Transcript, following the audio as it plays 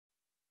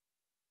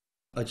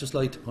I'd just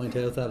like to point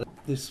out that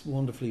this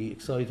wonderfully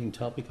exciting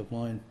topic of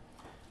mine,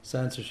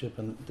 censorship,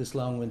 and this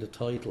long-winded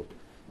title,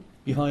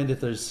 behind it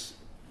there's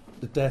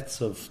the deaths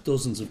of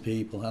dozens of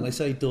people, and I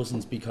say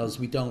dozens because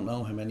we don't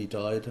know how many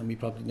died, and we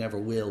probably never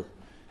will,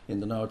 in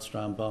the North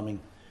Strand bombing.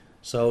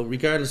 So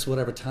regardless of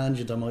whatever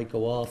tangent I might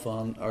go off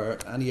on, or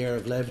any air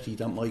of levity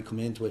that might come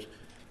into it,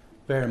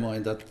 bear in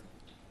mind that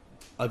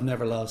I've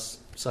never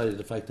lost sight of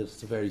the fact that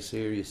it's a very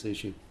serious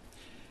issue.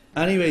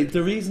 Anyway,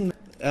 the reason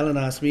Ellen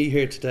asked me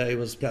here today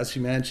was, as she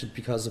mentioned,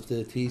 because of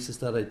the thesis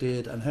that I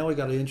did, and how I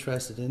got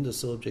interested in the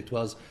subject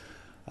was,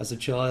 as a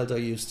child I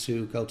used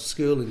to go to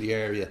school in the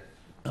area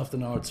of the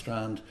North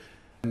Strand.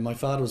 My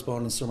father was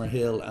born in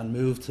Summerhill and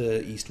moved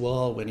to East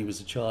Wall when he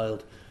was a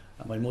child,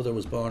 and my mother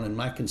was born in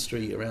Mackin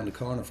Street around the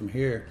corner from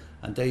here,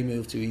 and they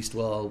moved to East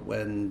Wall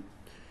when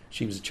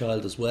she was a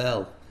child as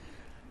well.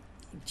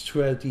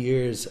 Throughout the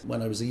years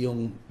when I was a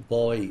young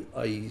boy,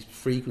 I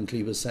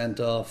frequently was sent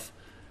off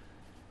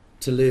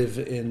to live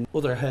in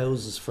other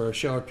houses for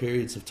short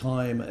periods of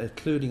time,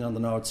 including on the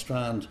North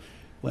Strand,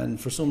 when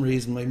for some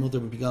reason my mother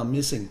would be gone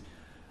missing.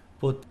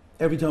 But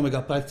every time I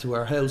got back to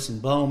our house in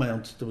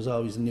Beaumont, there was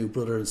always a new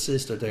brother and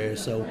sister there,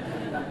 so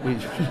we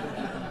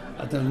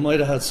I might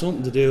have had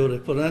something to do with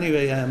it. But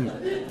anyway,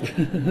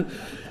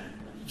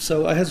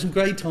 so I had some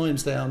great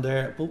times down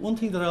there. But one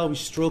thing that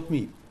always struck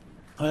me,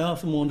 I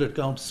often wondered,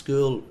 going to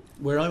school,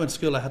 where I went to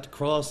school I had to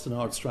cross the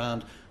North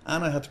Strand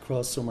and I had to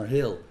cross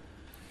Summerhill.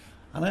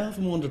 And I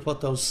often wondered what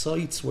those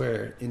sites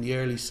were in the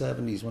early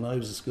 70s when I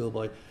was a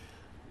schoolboy.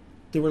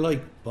 They were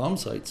like bomb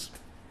sites.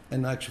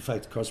 In actual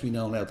fact, of course, we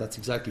know now that's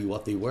exactly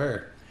what they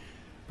were.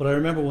 But I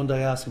remember one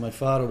day asking my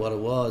father what it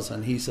was,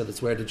 and he said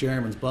it's where the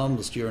Germans bombed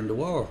us during the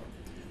war.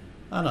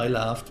 And I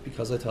laughed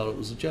because I thought it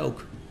was a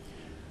joke.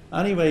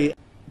 Anyway,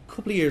 a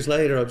couple of years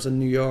later I was in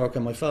New York,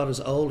 and my father's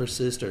older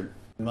sister,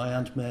 my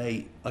Aunt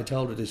May, I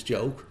told her this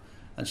joke,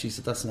 and she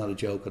said, that's not a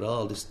joke at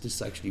all,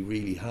 this actually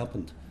really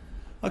happened.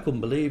 I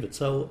couldn't believe it.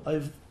 So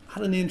I've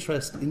had an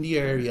interest in the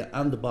area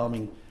and the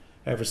bombing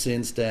ever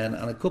since then,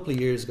 and a couple of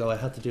years ago I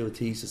had to do a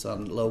thesis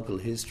on local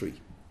history.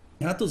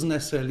 That doesn't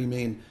necessarily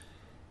mean,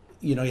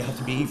 you know, you have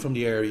to be from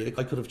the area.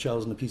 I could have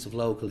chosen a piece of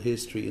local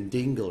history in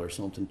Dingle or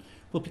something,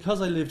 but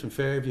because I lived in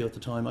Fairview at the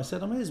time, I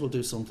said I may as well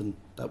do something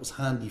that was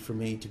handy for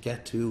me to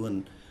get to,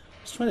 and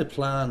I was trying to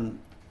plan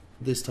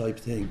this type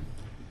of thing.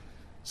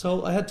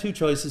 So I had two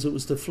choices. It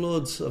was the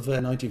floods of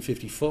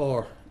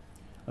 1954.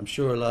 I'm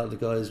sure a lot of the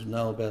guys would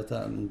know about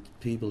that, and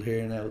people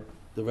here now,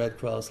 the Red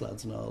Cross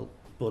lads and all,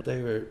 but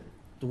they were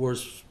the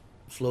worst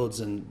floods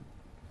in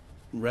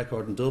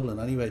record in Dublin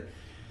anyway.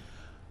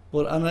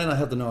 And then I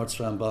had the North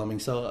Strand bombing,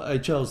 so I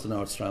chose the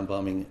North Strand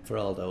bombing for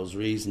all those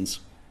reasons.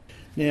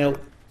 Now,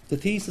 the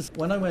thesis,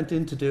 when I went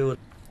in to do it,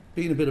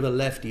 being a bit of a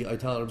lefty, I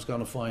thought I was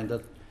going to find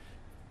that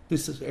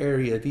this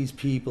area, these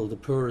people, the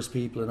poorest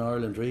people in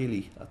Ireland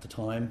really at the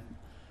time,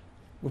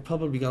 were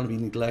probably going to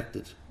be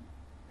neglected.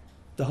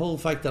 The whole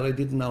fact that I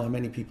didn't know how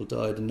many people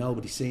died, and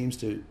nobody seems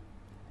to,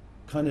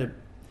 kind of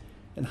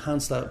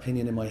enhance that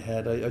opinion in my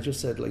head. I just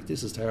said, like,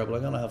 this is terrible,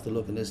 I'm going to have to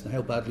look at this, and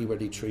how badly were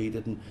they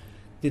treated, and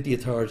did the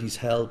authorities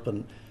help,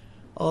 and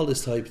all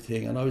this type of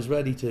thing. And I was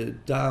ready to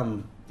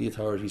damn the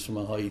authorities from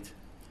a height.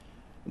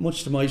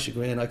 Much to my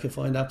chagrin, I could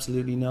find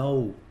absolutely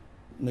no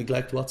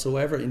neglect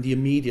whatsoever in the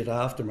immediate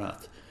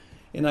aftermath.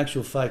 In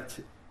actual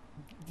fact,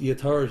 the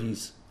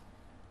authorities,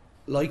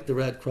 like the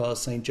Red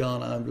Cross, St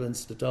John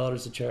Ambulance, the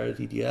Daughters of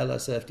Charity, the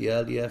LSF, the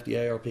LDF,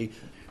 the ARP,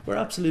 were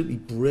absolutely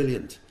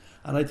brilliant.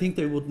 And I think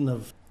they wouldn't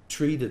have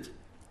treated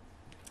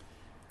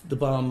the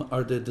bomb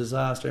or the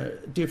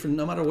disaster different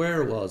no matter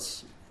where it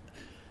was.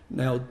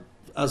 Now,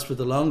 as for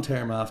the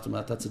long-term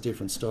aftermath, that's a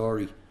different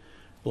story.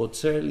 But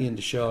certainly in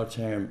the short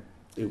term,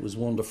 it was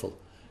wonderful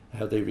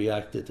how they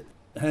reacted.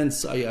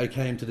 Hence, I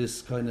came to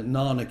this kind of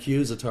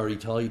non-accusatory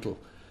title,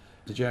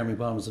 the German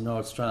bombers of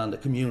North Strand, a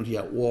community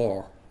at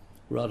war,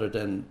 rather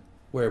than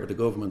where were the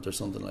government or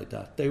something like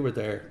that. They were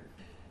there.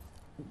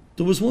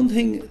 There was one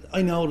thing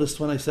I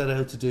noticed when I set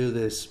out to do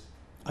this.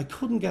 I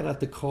couldn't get at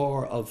the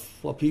core of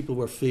what people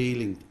were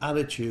feeling,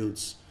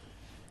 attitudes.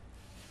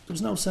 There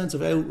was no sense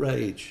of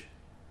outrage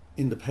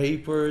in the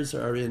papers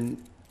or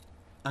in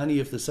any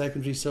of the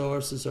secondary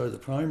sources or the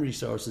primary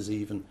sources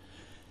even.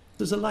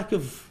 There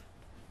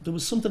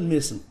was something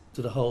missing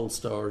to the whole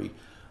story.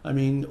 I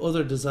mean,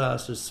 other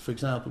disasters, for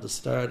example, the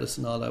Stardust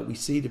and all that, we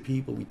see the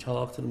people, we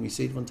talk to them, we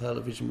see them on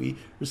television, we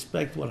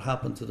respect what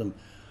happened to them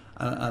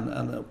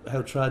and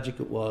how tragic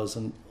it was,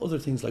 and other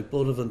things like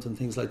Buttevant and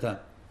things like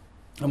that.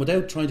 And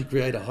without trying to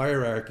create a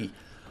hierarchy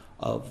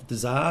of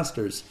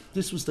disasters,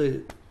 this was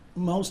the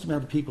most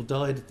amount of people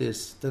died at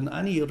this than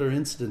any other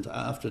incident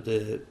after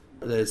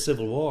the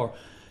Civil War,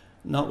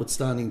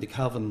 notwithstanding the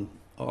Cavan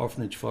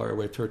orphanage fire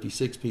where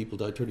 36 people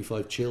died,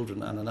 35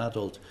 children and an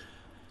adult.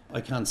 I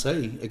can't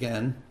say,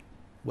 again,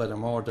 whether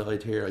more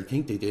died here. I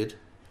think they did,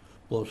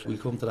 but we'll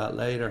come to that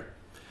later.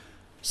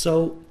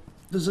 So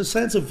there's a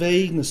sense of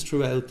vagueness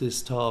throughout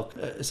this talk,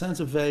 a sense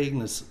of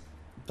vagueness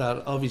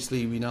that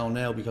obviously we know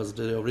now because of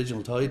the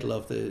original title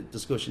of the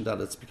discussion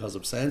that it's because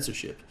of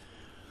censorship.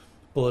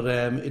 But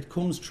it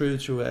comes true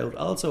throughout.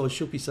 Also, it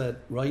should be said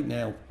right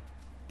now,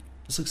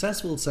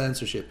 successful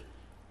censorship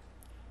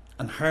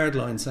and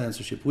hardline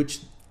censorship, which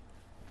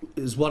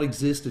is what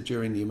existed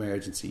during the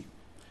emergency,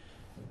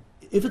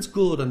 if it's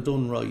good and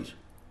done right,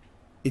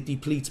 it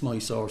depletes my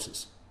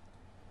sources.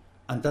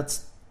 And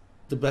that's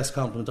the best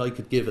compliment I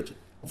could give it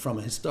from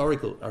a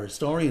historical or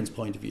historian's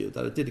point of view,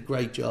 that it did a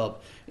great job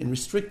in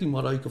restricting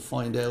what I could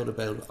find out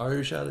about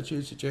Irish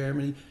attitudes to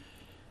Germany,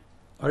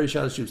 Irish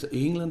attitudes to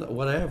England, or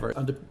whatever.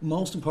 And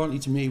most importantly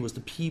to me was the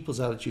people's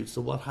attitudes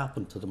to what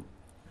happened to them.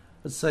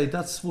 I'd say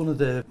that's one of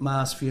the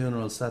mass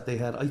funerals that they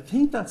had. I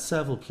think that's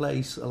Seville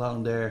Place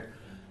along there.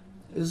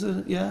 Is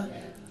it? Yeah?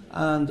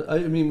 And I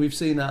mean, we've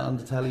seen that on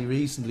the telly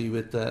recently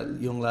with the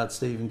young lad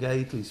Stephen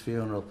Gately's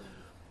funeral.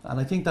 And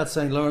I think that's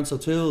St. Lawrence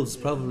O'Toole's,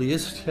 probably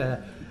is it?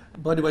 Yeah.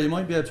 By the way, you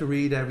might be able to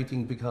read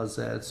everything because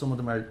some of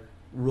them are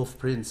rough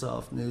prints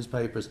off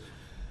newspapers.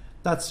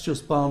 That's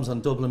just bombs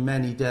on Dublin,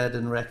 many dead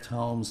and wrecked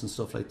homes and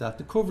stuff like that.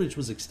 The coverage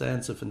was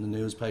extensive in the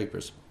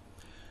newspapers.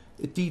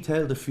 It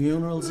detailed the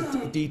funerals,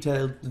 it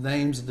detailed the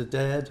names of the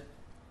dead,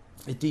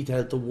 it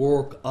detailed the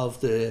work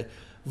of the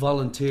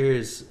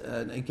volunteers,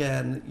 and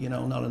again, you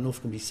know, not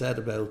enough can be said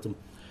about them.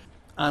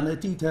 And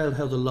it detailed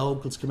how the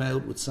locals came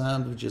out with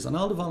sandwiches, and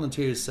all the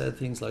volunteers said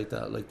things like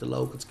that, like the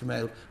locals came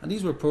out, and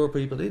these were poor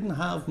people, they didn't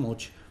have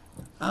much.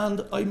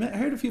 And I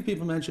heard a few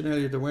people mention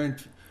earlier there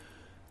weren't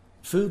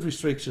food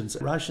restrictions,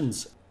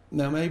 rations.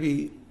 Now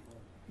maybe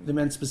they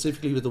meant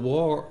specifically with the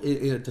war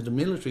to the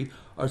military,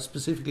 or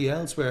specifically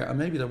elsewhere, and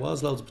maybe there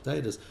was loads of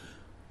potatoes.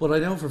 But I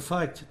know for a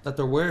fact that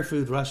there were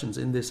food rations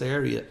in this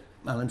area,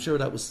 and I'm sure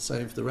that was the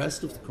same for the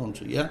rest of the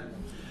country, yeah?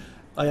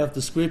 I have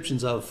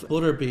descriptions of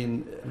butter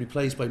being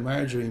replaced by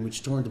margarine,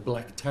 which turned to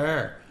black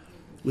tar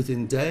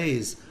within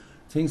days,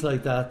 things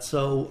like that.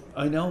 So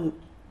I know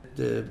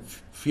the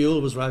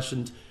fuel was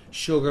rationed,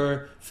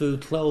 sugar,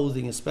 food,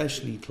 clothing,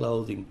 especially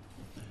clothing.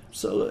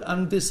 So,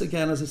 and this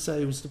again, as I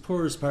say, was the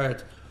poorest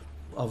part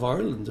of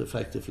Ireland,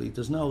 effectively.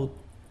 There's no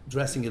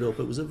dressing it up.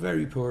 It was a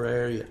very poor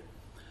area.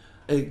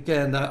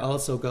 Again, that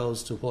also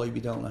goes to why we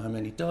don't know how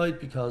many died,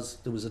 because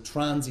there was a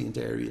transient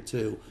area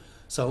too.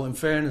 So in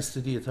fairness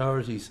to the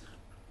authorities,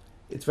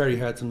 it's very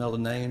hard to know the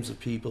names of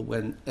people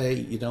when A,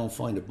 you don't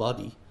find a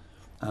body,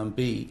 and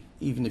B,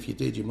 even if you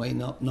did, you might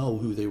not know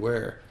who they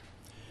were.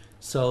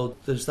 So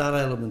there's that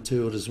element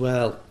to it as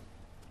well.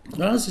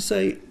 And as I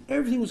say,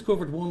 everything was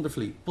covered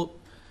wonderfully, but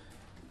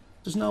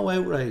there's no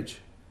outrage,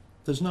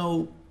 there's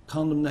no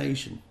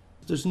condemnation,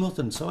 there's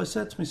nothing. So I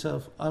said to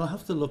myself, I'll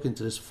have to look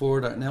into this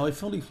further. Now, I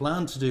fully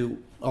planned to do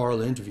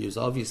oral interviews,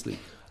 obviously,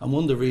 and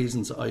one of the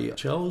reasons I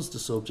chose the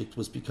subject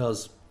was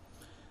because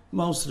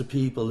most of the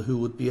people who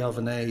would be of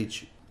an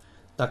age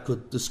that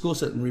could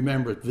discuss it and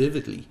remember it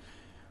vividly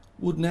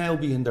would now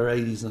be in their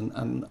 80s,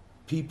 and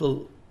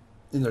people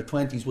in their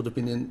 20s would have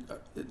been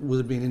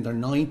in their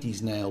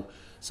 90s now.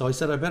 So I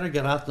said I better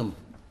get at them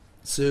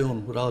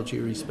soon, with all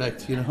due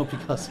respect, you know,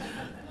 because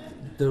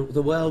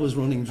the well was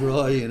running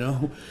dry, you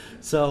know.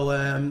 So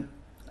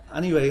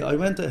anyway, I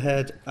went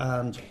ahead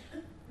and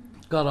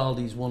got all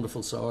these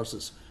wonderful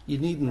sources. You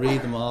needn't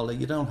read them all,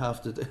 you don't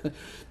have to.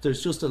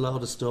 There's just a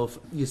lot of stuff.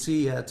 You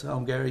see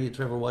Tom Gary,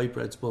 Trevor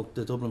Whitebread's book,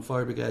 The Dublin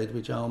Fire Brigade,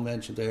 which Alan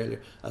mentioned earlier,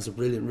 as a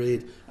brilliant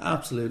read.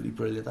 Absolutely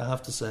brilliant, I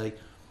have to say.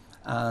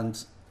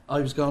 And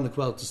I was going to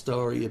quote the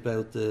story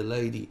about the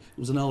lady, it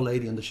was an old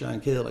lady on the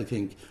Shankill, I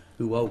think,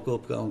 who woke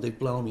up going, they've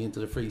blown me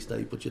into the Free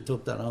State, but you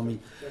took that on me.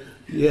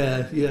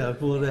 Yeah,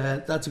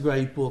 but that's a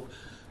great book.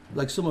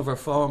 Like some of our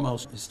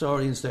foremost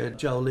historians there,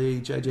 Joe Lee,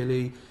 JJ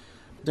Lee,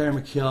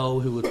 Dermot Keogh,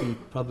 who would be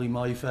probably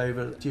my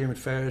favourite, Diarmaid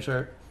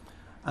Ferriter.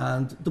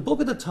 And the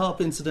book at the top,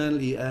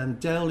 incidentally,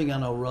 Dowling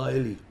and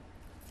O'Reilly.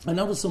 I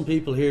know there's some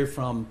people here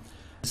from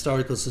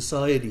historical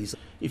societies.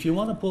 If you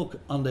want a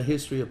book on the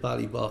history of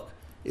Ballybock,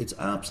 it's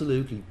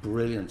absolutely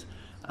brilliant.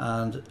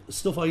 And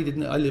stuff I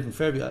live in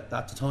Fairview at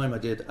the time I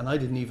did, and I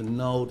didn't even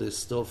know this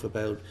stuff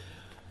about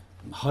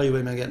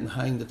highwaymen getting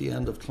hanged at the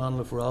end of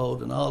Clonliffe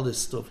Road and all this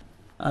stuff.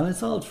 And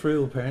it's all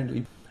true,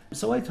 apparently.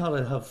 So I thought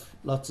I'd have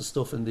lots of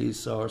stuff in these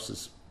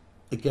sources.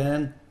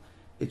 Again,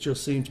 it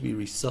just seemed to be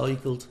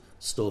recycled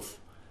stuff.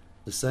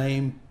 The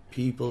same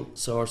people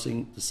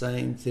sourcing the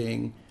same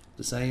thing,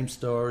 the same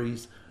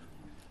stories.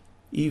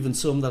 Even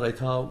some that I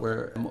thought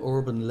were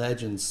urban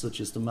legends, such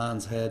as the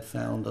man's head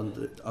found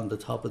on the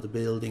top of the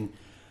building.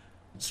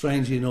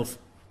 Strangely enough,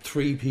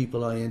 3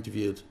 people I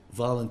interviewed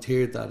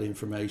volunteered that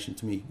information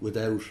to me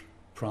without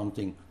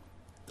prompting,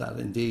 that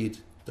indeed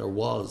there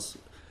was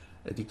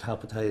a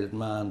decapitated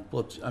man.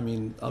 But I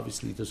mean,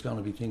 obviously there's going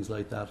to be things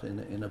like that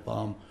in a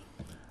bomb.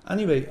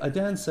 Anyway, I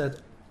then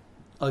said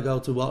I'll go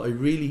to what I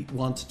really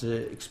wanted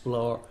to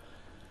explore,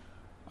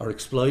 or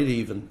exploit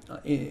even,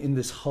 in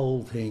this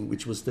whole thing,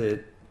 which was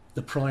the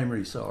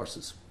primary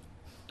sources.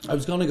 I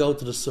was going to go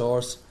to the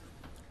source,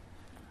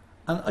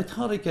 and I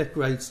thought I'd get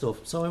great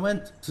stuff. So I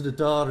went to the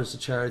Daughters of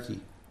Charity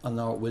on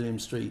North William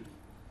Street.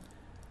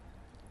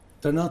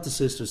 They're not the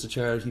Sisters of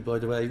Charity, by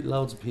the way.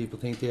 Loads of people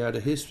think they are. The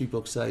history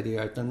books say they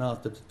are. They're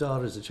not. They're the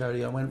Daughters of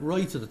Charity. I went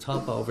right to the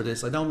top over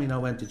this. I don't mean I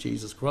went to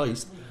Jesus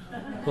Christ,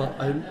 but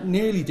I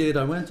nearly did.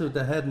 I went to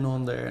the head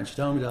nun there, and she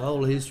told me the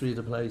whole history of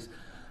the place.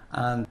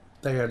 And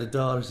they are the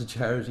Daughters of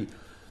Charity.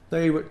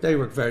 They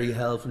were very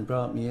helpful and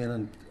brought me in,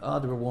 and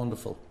they were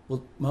wonderful.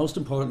 Well, most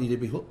importantly,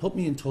 they put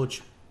me in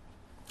touch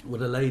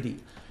with a lady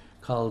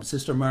called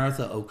Sister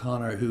Martha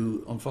O'Connor,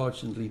 who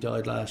unfortunately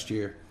died last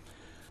year.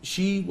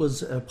 She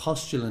was a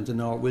postulant in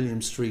North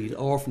William Street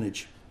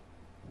orphanage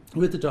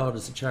with the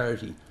Daughters of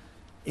Charity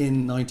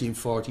in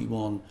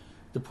 1941.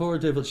 The poor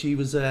devil, she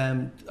was,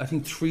 I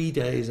think, 3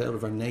 days out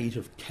of her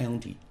native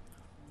county.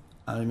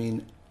 I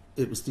mean,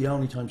 it was the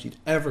only time she'd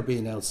ever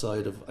been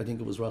outside of, I think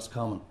it was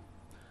Roscommon.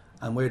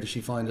 And where did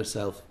she find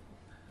herself?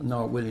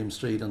 North William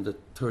Street on the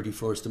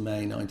 31st of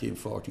May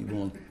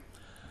 1941.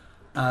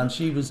 And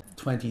she was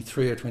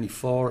 23 or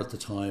 24 at the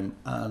time,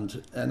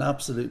 and an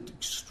absolute,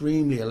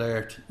 extremely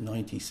alert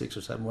 96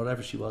 or 7,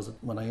 whatever she was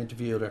when I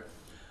interviewed her,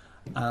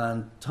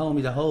 and told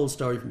me the whole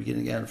story from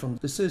beginning to end from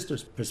the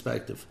sisters'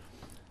 perspective.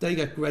 They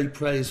get great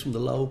praise from the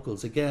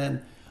locals.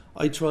 Again,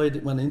 I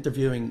tried, when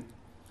interviewing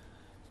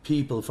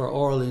people for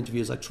oral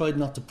interviews, I tried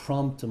not to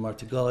prompt them or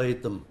to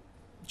guide them,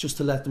 just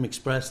to let them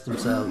express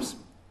themselves,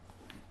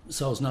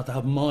 so as not to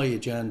have my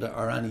agenda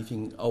or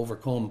anything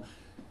overcome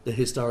the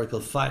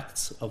historical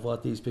facts of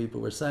what these people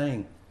were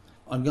saying.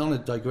 I'm going to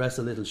digress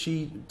a little.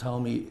 She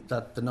told me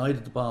that the night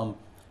of the bomb,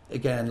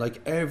 again, like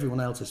everyone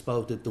else I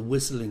spoke to, the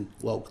whistling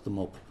woke them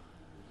up.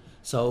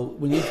 So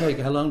when you take,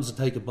 how long does it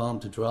take a bomb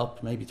to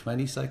drop? Maybe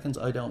 20 seconds?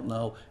 I don't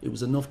know. It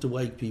was enough to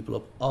wake people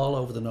up all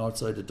over the north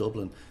side of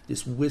Dublin.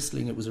 This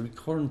whistling, it was a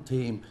recurrent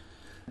theme.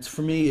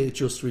 For me, it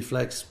just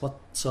reflects what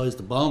size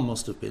the bomb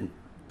must have been.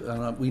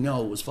 And we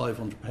know it was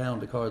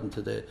 £500 according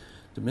to the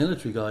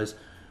military guys.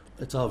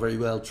 It's all very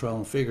well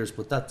thrown figures,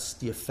 but that's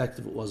the effect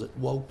of it. Was it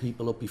woke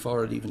people up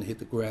before it even hit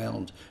the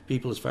ground.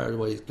 People as far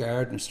away as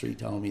Gardner Street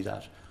told me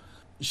that.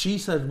 She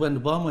said when the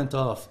bomb went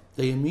off,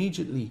 they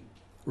immediately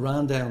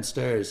ran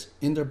downstairs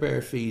in their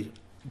bare feet,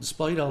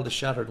 despite all the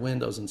shattered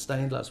windows and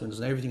stained glass windows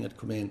and everything that had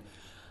come in.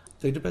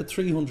 They had about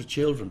 300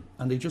 children,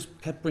 and they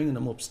just kept bringing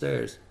them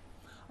upstairs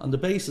on the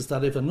basis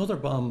that if another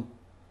bomb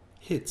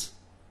hits,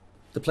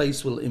 the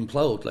place will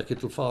implode, like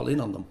it'll fall in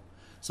on them.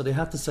 So they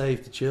had to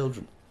save the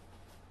children.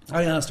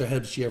 I asked her how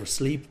did she ever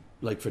sleep,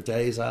 like for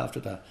days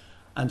after that,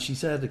 and she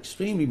said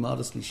extremely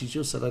modestly, she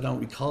just said, I don't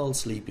recall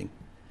sleeping.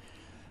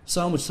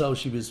 So much so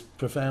she was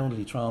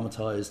profoundly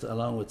traumatised,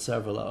 along with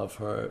several of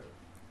her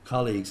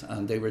colleagues,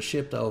 and they were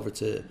shipped over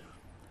to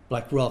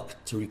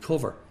Blackrock to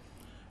recover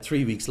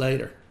 3 weeks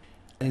later.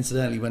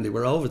 Incidentally, when they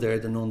were over there,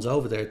 the nuns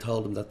over there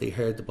told them that they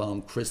heard the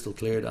bomb crystal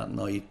clear that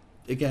night.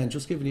 Again,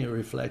 just giving you a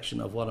reflection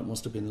of what it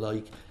must have been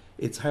like.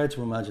 It's hard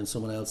to imagine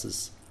someone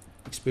else's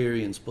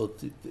experience, but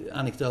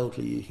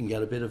anecdotally you can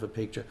get a bit of a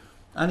picture.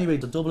 Anyway,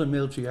 the Dublin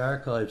Military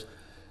Archives,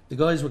 the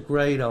guys were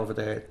great over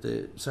there,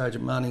 the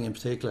Sergeant Manning in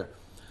particular,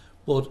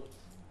 but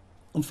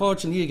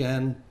unfortunately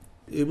again,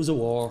 it was a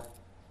war,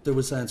 there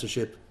was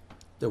censorship,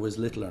 there was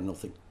little or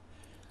nothing.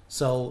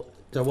 So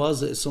there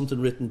was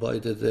something written by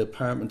the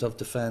Department of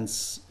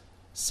Defence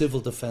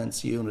Civil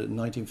Defence Unit in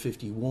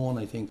 1951,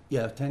 I think,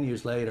 10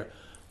 years later,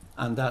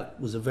 and that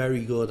was a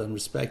very good and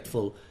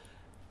respectful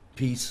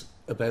piece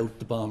about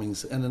the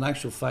bombings. And in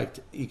actual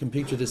fact, you can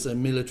picture this a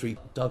military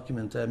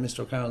document. Mr.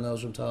 O'Carroll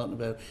knows what I'm talking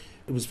about.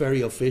 It was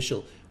very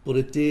official, but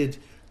it did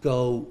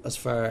go as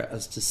far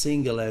as to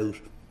single out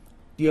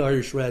the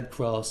Irish Red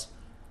Cross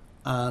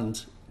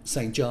and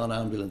St. John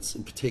Ambulance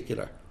in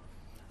particular.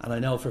 And I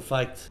know for a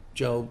fact,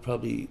 Joe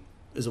probably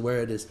is aware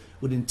of this,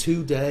 within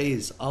 2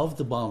 days of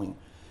the bombing,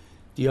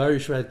 the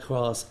Irish Red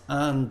Cross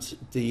and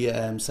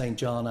the St.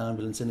 John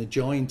Ambulance, in a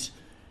joint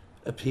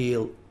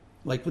appeal,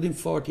 like within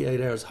 48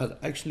 hours, had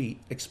actually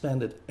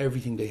expended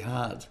everything they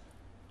had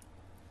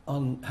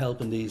on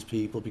helping these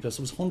people, because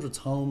there was hundreds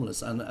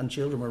homeless, and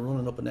children were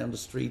running up and down the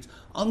streets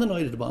on the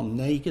night of the bomb,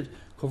 naked,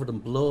 covered in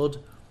blood.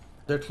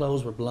 Their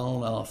clothes were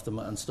blown off them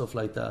and stuff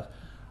like that.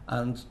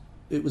 And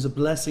it was a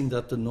blessing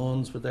that the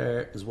nuns were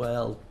there as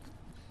well.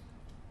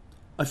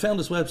 I found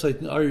this website,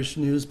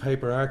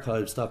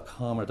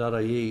 irishnewspaperarchives.com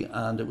or .ie,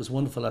 and it was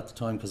wonderful at the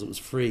time because it was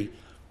free.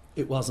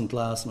 It wasn't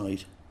last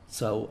night.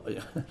 So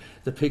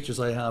the pictures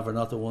I have are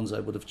not the ones I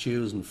would have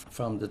chosen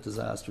from the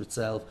disaster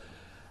itself.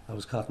 I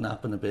was caught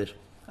napping a bit.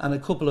 And a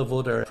couple of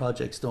other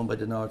projects done by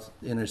the North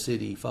Inner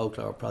City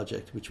Folklore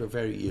Project, which were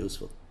very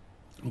useful.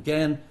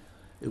 Again,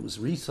 it was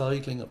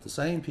recycling of the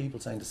same people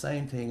saying the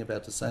same thing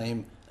about the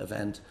same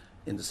event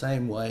in the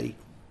same way,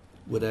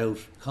 without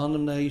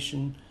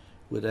condemnation,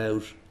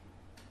 without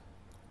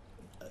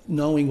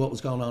knowing what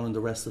was going on in the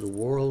rest of the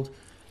world.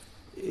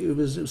 It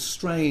was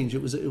strange.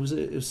 It was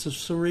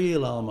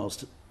surreal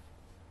almost.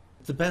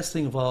 The best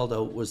thing of all,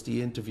 though, was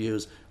the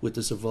interviews with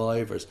the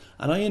survivors.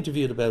 And I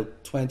interviewed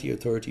about 20 or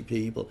 30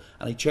 people,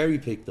 and I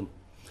cherry-picked them.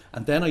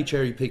 And then I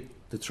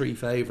cherry-picked the 3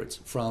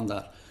 favourites from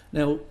that.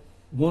 Now,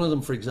 one of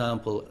them, for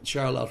example,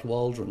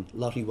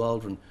 Lottie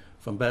Waldron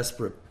from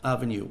Bessborough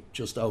Avenue,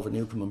 just over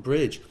Newcomen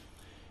Bridge,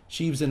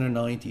 She was in her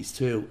 90s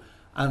too.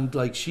 And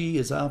like, she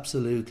is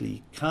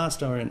absolutely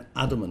cast iron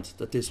adamant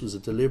that this was a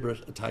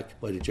deliberate attack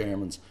by the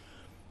Germans.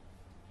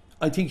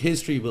 I think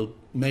history will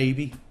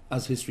maybe,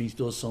 as history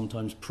does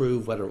sometimes,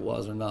 prove whether it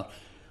was or not.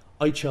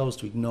 I chose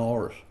to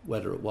ignore it,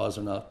 whether it was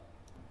or not.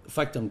 In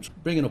fact, I'm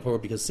bringing up her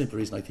because simple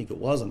reason I think it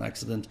was an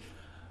accident,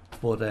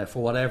 but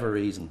for whatever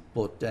reason.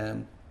 But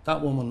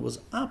that woman was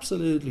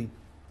absolutely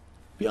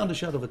beyond a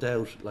shadow of a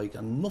doubt, like,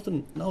 and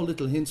nothing, no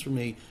little hints from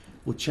me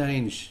would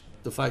change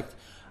the fact.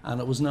 And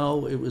it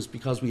was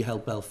because we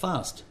held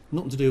Belfast.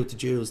 Nothing to do with the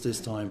Jews this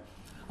time,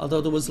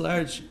 although there was a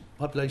large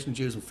population of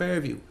Jews in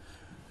Fairview.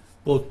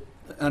 But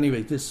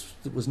anyway, this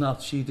was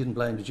not, she didn't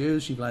blame the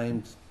Jews, she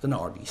blamed the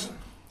Nordies.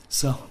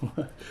 So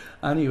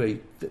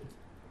anyway,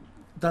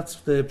 that's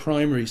the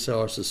primary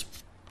sources.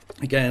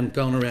 Again,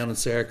 going around in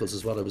circles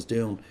is what I was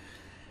doing.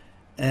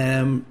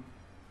 The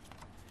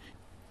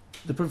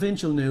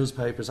provincial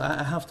newspapers,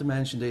 I have to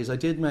mention these. I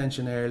did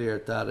mention earlier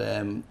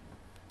that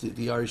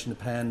the Irish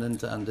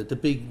Independent and the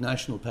big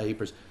national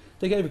papers,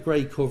 they gave a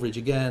great coverage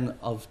again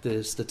of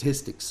the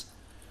statistics.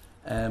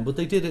 But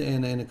they did it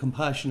in a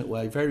compassionate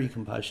way, very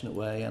compassionate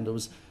way, and there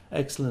was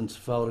excellent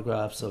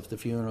photographs of the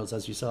funerals,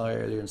 as you saw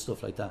earlier, and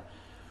stuff like that.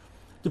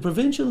 The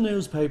provincial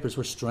newspapers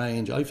were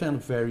strange. I found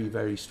it very,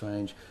 very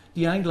strange.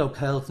 The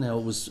Anglo-Celt now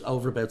was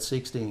over about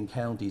 16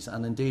 counties,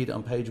 and indeed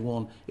on page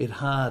 1 it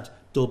had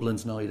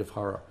Dublin's Night of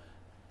Horror.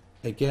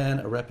 Again,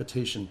 a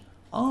repetition,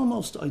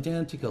 almost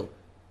identical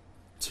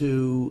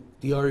to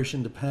the Irish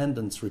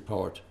Independence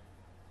report.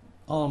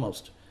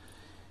 Almost.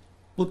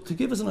 But to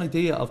give us an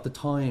idea of the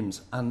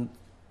times and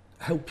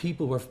how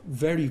people were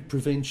very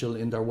provincial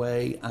in their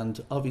way,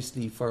 and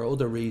obviously for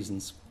other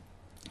reasons,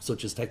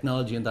 such as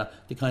technology and that,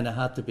 they kind of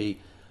had to be.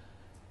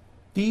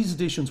 These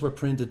editions were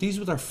printed. These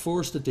were their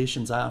first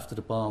editions after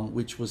the bomb,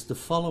 which was the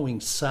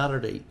following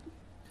Saturday.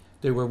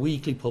 They were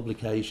weekly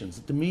publications.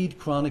 The Meath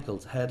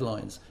Chronicle's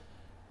headlines.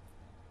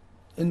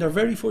 In their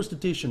very first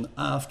edition,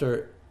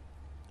 after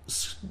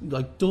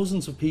like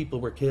dozens of people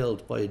were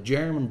killed by a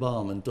German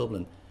bomb in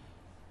Dublin,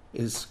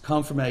 is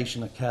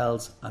confirmation at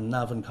Kells and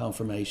Navan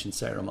confirmation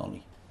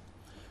ceremony.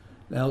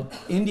 Now,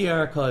 in the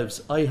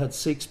archives, I had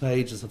 6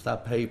 pages of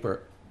that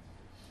paper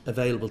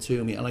available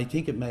to me, and I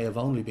think it may have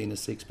only been a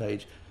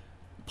 6-page,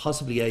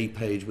 possibly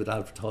 8-page with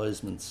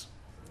advertisements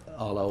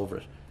all over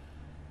it.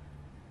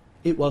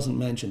 It wasn't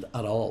mentioned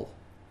at all.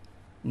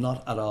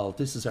 Not at all.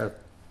 This is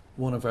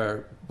one of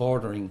our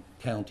bordering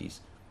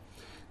counties.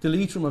 The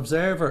Leitrim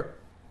Observer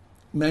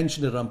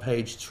mentioned it on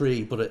page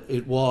 3, but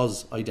it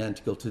was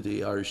identical to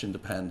the Irish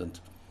Independent.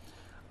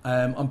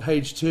 On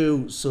page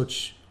 2,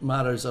 such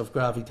matters of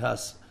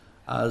gravitas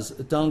as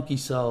a donkey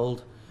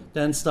sold,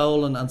 then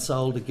stolen and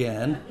sold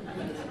again.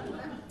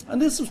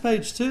 And this was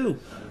page 2.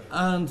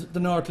 And the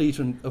North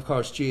Leitrim, of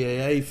course,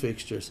 GAA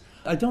fixtures.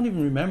 I don't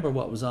even remember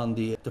what was on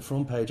the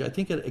front page. I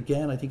think it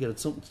had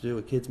something to do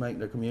with kids making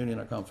their communion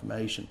or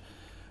confirmation.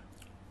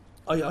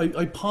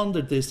 I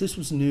pondered this. This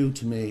was new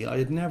to me. I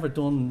had never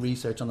done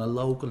research on a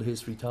local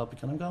history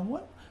topic, and I'm going,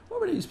 what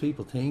were these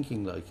people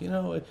thinking? Like, you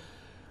know,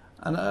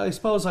 and I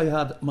suppose I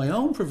had my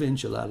own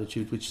provincial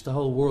attitude, which the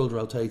whole world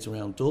rotates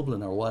around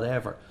Dublin or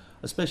whatever,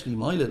 especially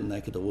my little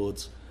neck of the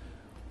woods.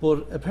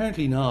 But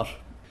apparently not.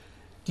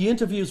 The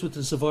interviews with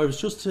the survivors,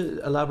 just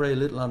to elaborate a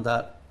little on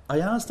that, I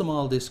asked them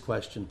all this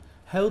question: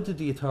 how did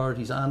the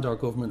authorities and our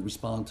government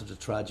respond to the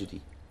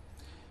tragedy?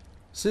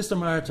 Sister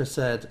Martha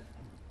said,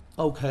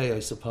 okay, I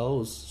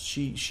suppose.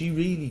 She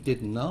really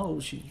didn't know.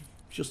 She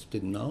just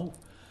didn't know.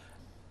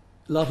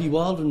 Lottie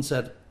Waldron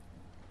said,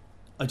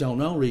 I don't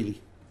know really.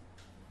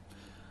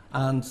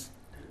 And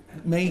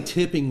May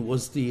Tipping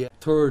was the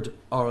third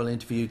oral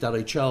interview that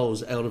I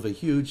chose out of a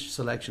huge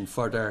selection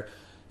for their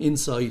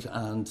insight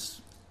and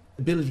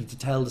ability to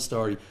tell the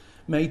story.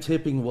 May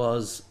Tipping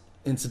was,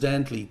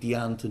 incidentally, the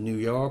aunt in New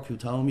York who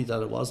told me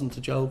that it wasn't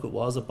a joke, it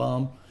was a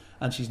bomb,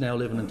 and she's now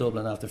living in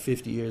Dublin after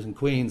 50 years in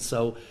Queens.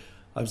 So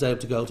I was able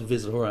to go to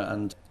visit her,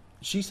 and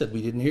she said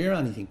we didn't hear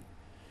anything.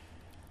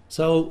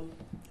 So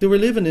they were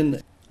living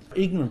in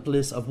ignorant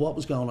bliss of what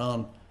was going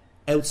on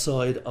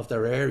outside of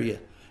their area.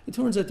 It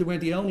turns out they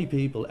weren't the only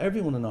people.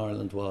 Everyone in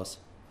Ireland was.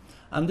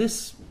 And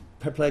this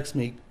perplexed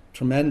me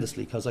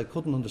tremendously because I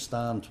couldn't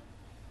understand.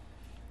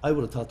 I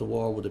would have thought the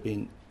war would have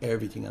been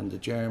everything, and the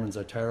Germans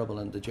are terrible,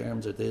 and the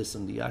Germans are this,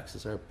 and the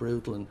Axis are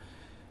brutal, and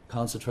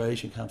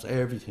concentration camps,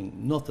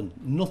 everything.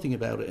 Nothing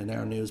about it in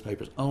our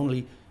newspapers.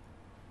 Only,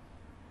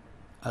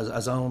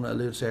 as Owen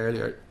alluded to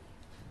earlier,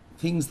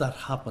 things that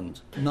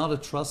happened. Not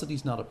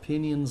atrocities, not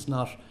opinions,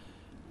 not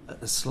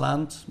a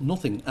slant,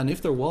 nothing. And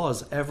if there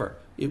was ever,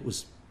 it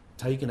was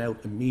taken out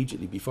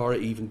immediately before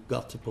it even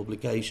got to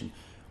publication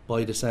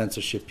by the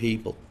censorship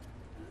people.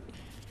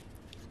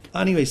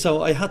 Anyway,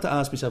 so I had to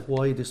ask myself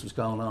why this was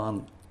going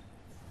on.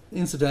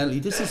 Incidentally,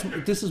 this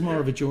is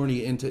more of a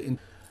journey into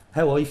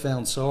how I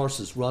found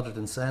sources rather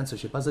than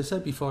censorship. As I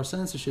said before,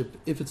 censorship,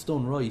 if it's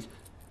done right,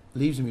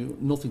 leaves me with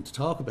nothing to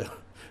talk about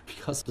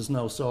because there's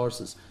no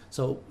sources.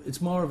 So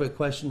it's more of a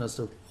question as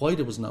to why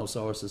there was no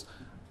sources,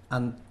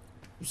 and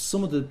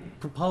some of the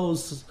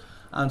proposed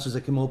answers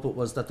that came up with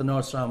was that the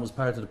North Strand was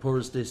part of the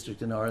poorest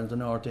district in Ireland, the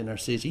North Inner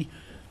City.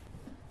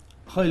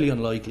 Highly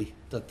unlikely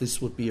that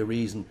this would be a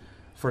reason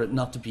for it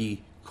not to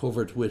be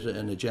covered with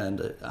an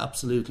agenda.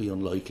 Absolutely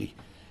unlikely.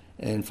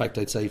 In fact,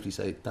 I'd safely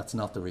say that's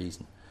not the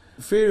reason.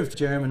 Fear of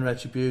German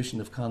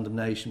retribution, of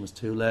condemnation, was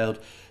too loud.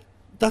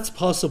 That's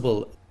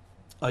possible,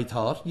 I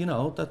thought.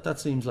 That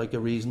seems like a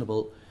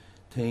reasonable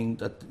thing,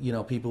 that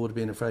people would have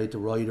been afraid to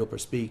write up or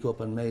speak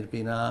up and may have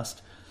been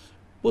asked.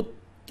 But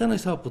then I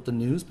thought, but the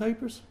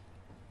newspapers,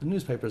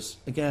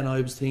 again,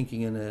 I was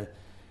thinking in a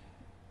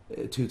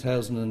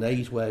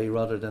 2008 way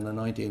rather than a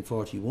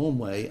 1941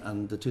 way,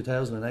 and the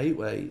 2008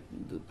 way,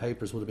 the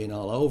papers would have been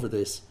all over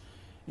this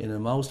in a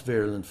most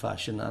virulent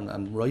fashion,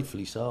 and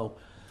rightfully so.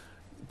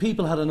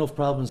 People had enough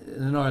problems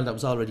in an Ireland that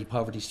was already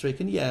poverty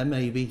stricken. Yeah,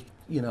 maybe,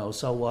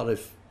 so what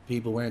if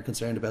people weren't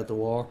concerned about the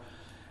war?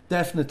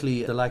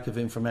 Definitely the lack of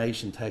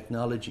information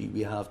technology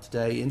we have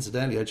today.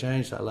 Incidentally, I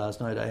changed that last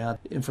night. I had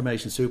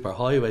information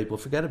superhighway, but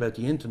forget about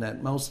the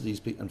internet. Most of these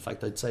people, in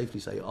fact, I'd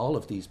safely say all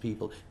of these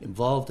people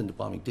involved in the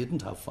bombing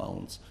didn't have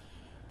phones.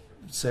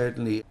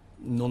 Certainly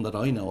none that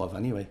I know of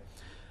anyway.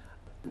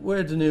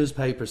 Were the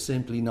newspapers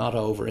simply not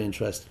over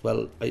interested?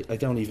 Well, I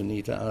don't even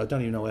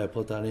know why I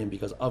put that in,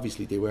 because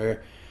obviously they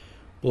were.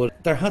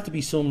 But there had to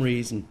be some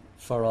reason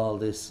for all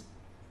this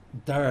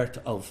dearth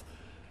of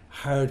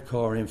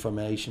hardcore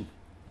information.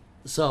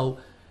 So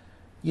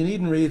you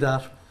needn't read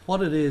that.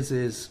 What it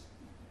is,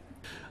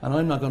 and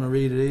I'm not going to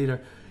read it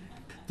either,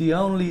 the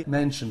only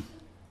mention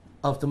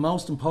of the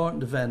most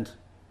important event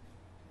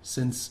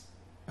since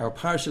our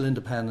partial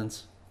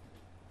independence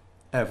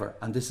ever,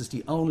 and this is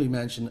the only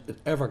mention it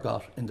ever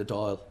got in the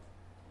Dáil.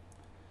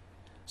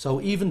 So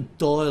even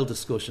Dáil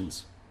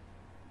discussions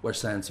were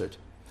censored.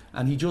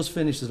 And he just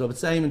finished it up.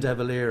 It's Eamon de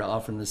Valera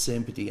offering his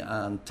sympathy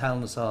and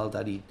telling us all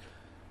that he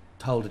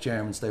told the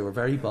Germans they were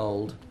very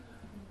bold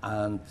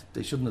and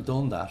they shouldn't have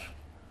done that.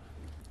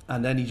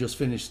 And then he just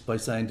finished by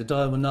saying, the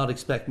Dáil will not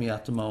expect me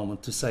at the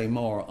moment to say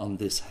more on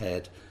this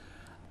head.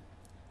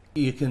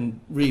 You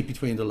can read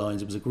between the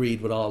lines, it was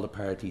agreed with all the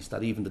parties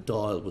that even the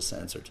Dáil was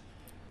censored.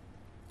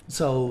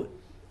 So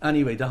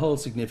anyway, the whole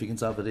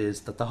significance of it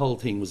is that the whole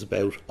thing was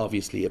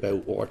obviously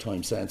about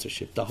wartime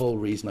censorship. The whole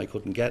reason I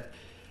couldn't get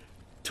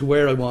to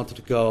where I wanted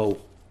to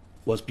go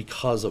was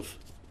because of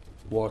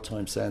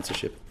wartime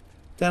censorship.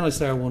 Then I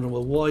started wondering,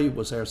 well, why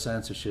was our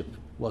censorship?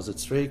 Was it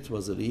strict?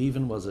 Was it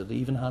even? Was it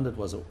even-handed?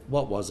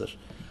 What was it?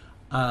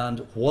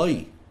 And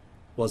why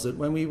was it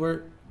when we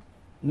were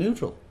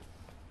neutral?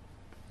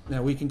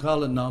 Now, we can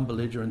call it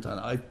non-belligerent,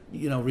 and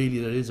really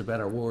there is a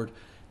better word,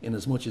 in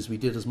as much as we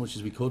did as much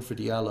as we could for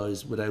the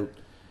Allies without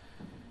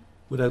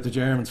the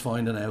Germans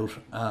finding out.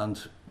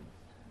 And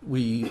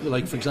we,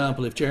 like, for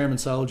example, if German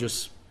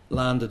soldiers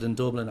landed in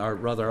Dublin, or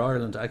rather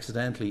Ireland,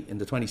 accidentally in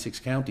the 26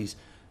 counties,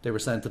 they were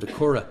sent to the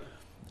Curragh.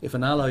 If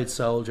an Allied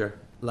soldier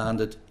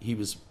landed, he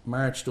was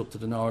marched up to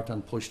the north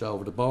and pushed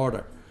over the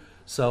border.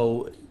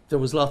 So there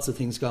was lots of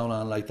things going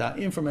on like that.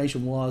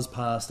 Information was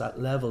passed at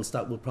levels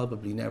that would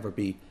probably never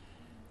be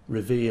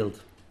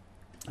revealed.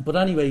 But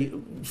anyway,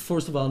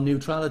 first of all,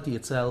 neutrality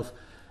itself,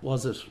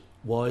 was it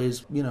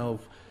wise?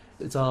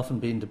 It's often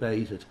been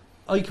debated.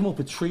 I come up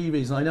with three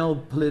reasons. I know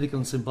political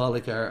and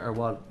symbolic are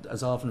what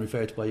is often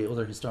referred to by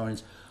other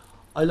historians.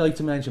 I like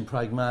to mention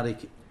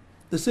pragmatic.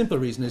 The simple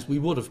reason is we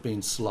would have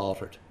been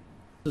slaughtered.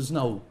 There's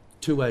no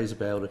two ways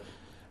about it.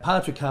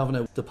 Patrick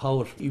Kavanagh, the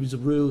poet, he was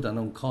rude and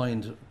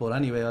unkind, but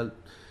anyway,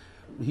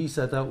 he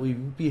said that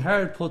we'd be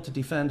hard put to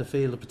defend a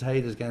field of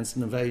potatoes against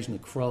an invasion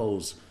of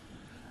crows.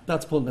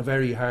 That's putting it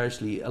very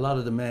harshly. A lot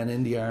of the men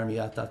in the army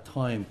at that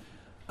time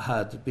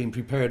had been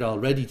prepared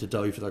already to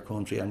die for their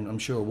country, and I'm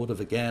sure would have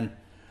again.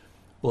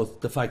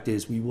 But the fact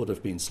is, we would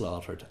have been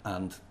slaughtered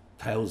and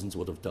thousands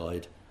would have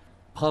died.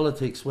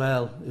 Politics,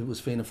 well, it was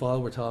Fianna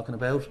Fáil we're talking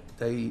about.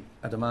 They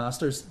are the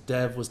masters.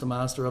 Dev was the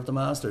master of the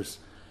masters.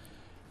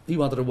 He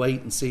wanted to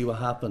wait and see what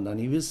happened, and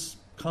he was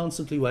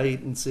constantly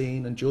waiting,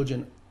 seeing and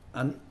judging.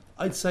 And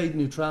I'd say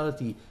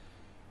neutrality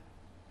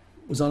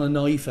was on a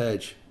knife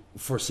edge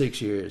for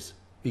 6 years,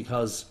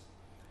 because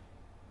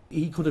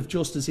he could have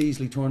just as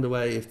easily turned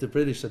away if the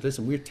British said,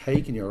 listen, we're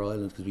taking your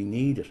island because we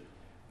need it,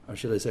 or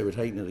should I say we're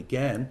taking it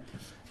again.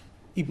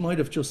 He might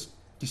have just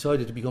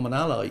decided to become an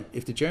ally.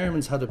 If the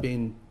Germans had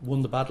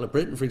won the Battle of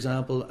Britain, for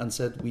example, and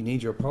said, we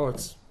need your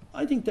ports,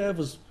 I think Dev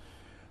was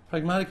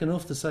pragmatic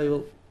enough to say,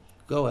 well,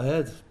 go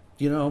ahead,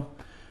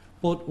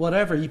 But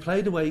whatever, he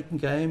played the waiting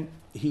game.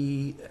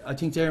 I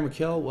think Dermot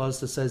Keogh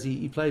that says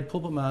he played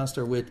puppet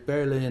master with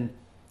Berlin,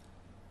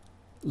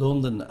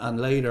 London, and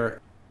later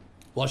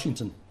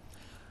Washington.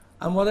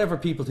 And whatever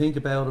people think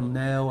about him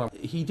now,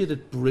 he did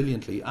it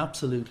brilliantly,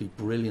 absolutely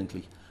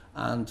brilliantly.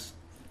 And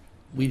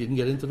we didn't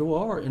get into the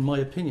war, in my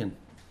opinion.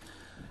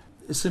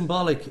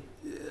 Symbolic.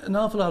 An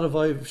awful lot of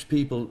Irish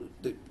people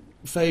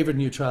favoured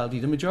neutrality.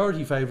 The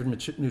majority favoured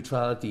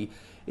neutrality.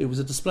 It was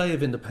a display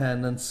of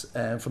independence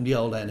from the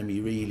old enemy,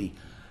 really.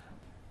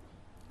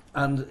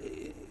 And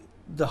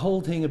the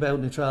whole thing about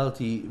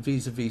neutrality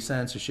vis-a-vis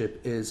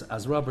censorship is,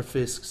 as Robert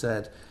Fisk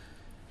said,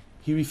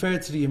 He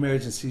referred to the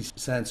emergency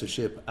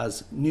censorship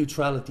as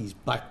neutrality's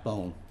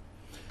backbone.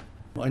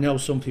 I know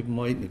some people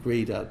mightn't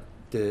agree that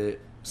the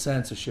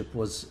censorship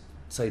was,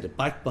 say, the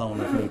backbone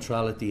of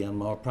neutrality and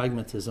more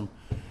pragmatism,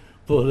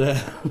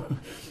 but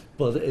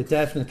but it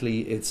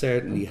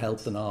certainly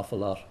helped an awful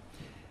lot.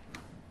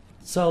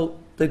 So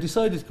they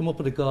decided to come up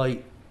with a guy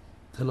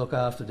to look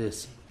after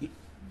this.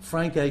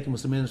 Frank Aiken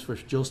was the Minister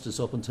for Justice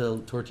up until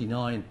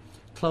 1939,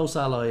 close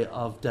ally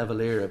of De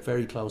Valera, a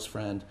very close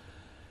friend.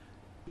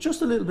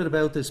 Just a little bit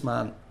about this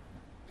man.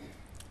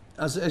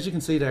 As you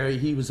can see there,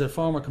 he was a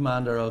former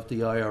commander of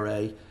the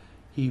IRA.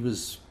 He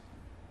was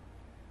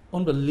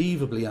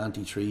unbelievably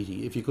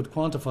anti-treaty. If you could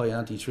quantify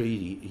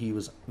anti-treaty, he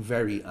was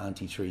very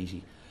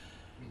anti-treaty.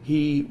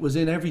 He was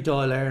in every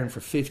Dáil Éireann for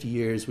 50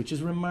 years, which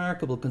is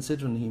remarkable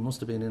considering he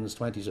must have been in his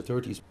 20s or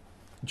 30s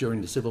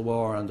during the Civil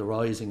War and the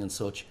Rising and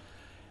such.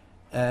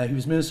 He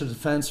was Minister of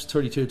Defence from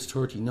 32 to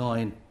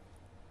 39,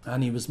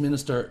 and he was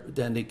Minister,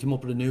 then they came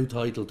up with a new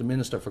title, the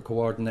Minister for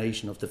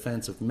Coordination of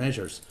Defensive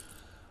Measures.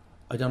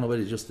 I don't know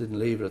whether they just didn't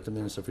leave it at the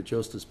Minister for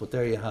Justice, but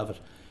there you have it.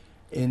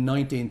 In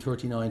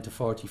 1939 to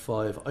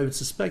 45, I would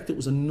suspect it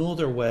was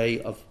another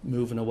way of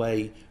moving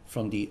away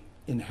from the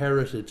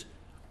inherited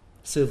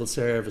civil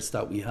service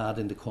that we had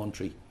in the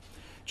country.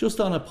 Just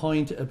on a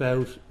point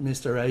about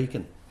Mr.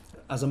 Aiken,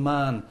 as a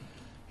man,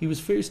 he was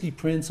fiercely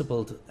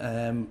principled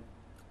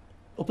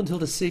up until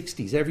the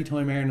 60s. Every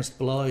time Ernest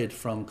Blythe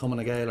from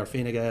Cumann Gael or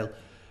Fine Gael,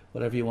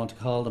 whatever you want to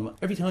call them,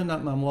 every time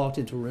that man walked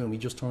into a room, he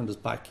just turned his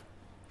back.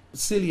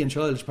 Silly and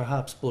childish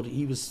perhaps, but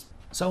he was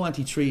so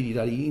anti-treaty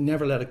that he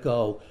never let it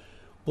go.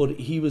 But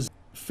he was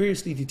a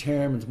fiercely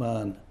determined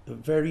man, a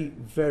very,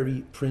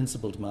 very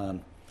principled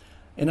man.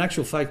 In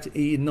actual fact,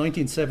 in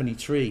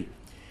 1973,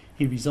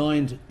 he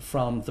resigned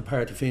from the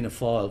party Fianna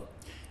Fáil.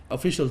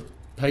 Official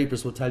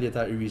papers will tell you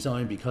that he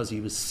resigned because he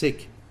was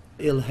sick,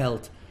 ill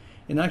health.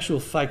 In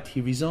actual fact,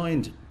 he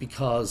resigned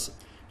because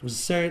there was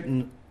a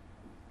certain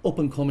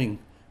up-and-coming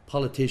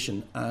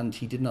politician and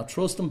he did not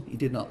trust him, he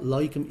did not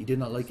like him, he did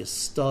not like his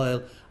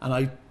style, and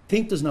I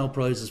think there's no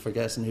prizes for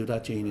guessing who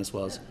that genius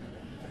was.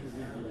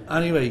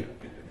 Anyway,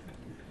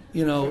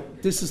 you know,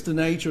 this is the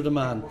nature of the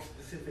man.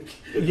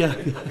 Yeah.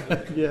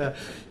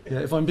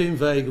 If I'm being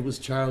vague, it was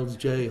Charles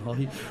J.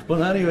 Haughey.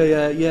 But anyway,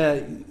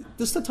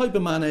 this is the type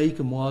of man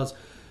Aiken was.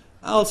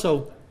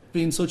 Also,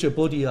 being such a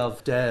buddy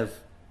of Dev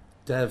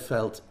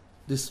felt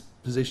this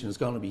position is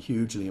going to be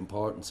hugely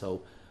important,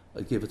 so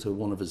I'd give it to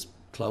one of his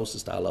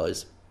closest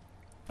allies.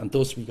 And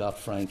thus we got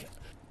Frank.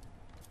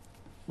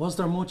 Was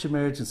there much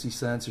emergency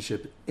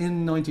censorship?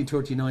 In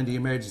 1939, the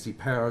Emergency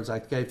Powers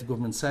Act gave the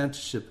government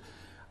censorship.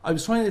 I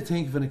was trying to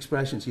think of an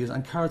expression to use,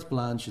 and carte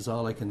blanche is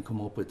all I can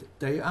come up with.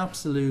 They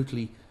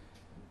absolutely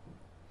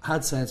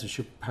had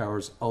censorship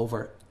powers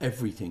over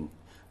everything.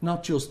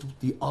 Not just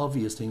the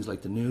obvious things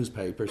like the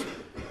newspapers,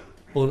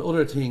 but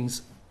other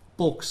things,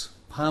 books,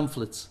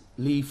 pamphlets,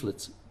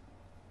 leaflets,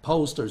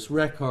 posters,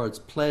 records,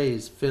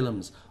 plays,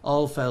 films,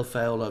 all fell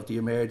foul of the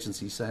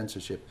emergency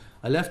censorship.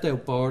 I left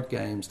out board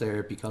games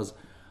there because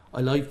I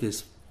like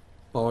this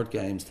board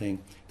games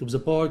thing. There was a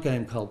board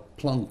game called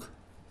Plonk,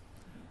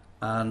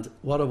 and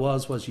what it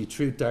was you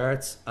threw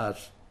darts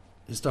at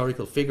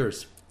historical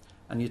figures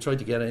and you tried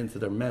to get it into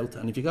their mouth,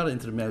 and if you got it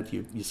into the mouth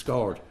you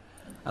scored,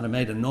 and it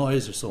made a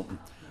noise or something.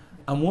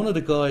 And one of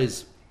the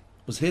guys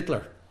was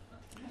Hitler,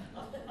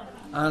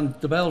 and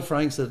the Bell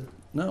Frank said,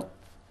 no,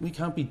 we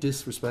can't be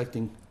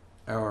disrespecting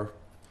our,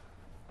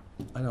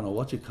 I don't know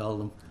what you'd call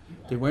them,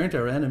 they weren't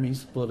our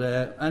enemies, but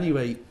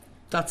anyway,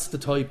 that's the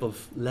type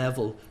of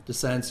level the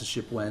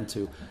censorship went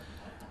to.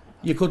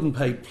 You couldn't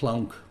pay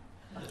Plonk.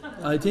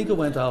 I think it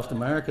went off the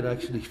market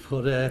actually,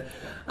 but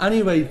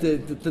anyway,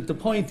 the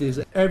point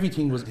is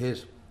everything was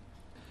hit.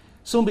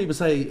 Some people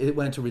say it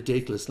went to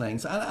ridiculous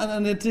lengths,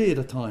 and it did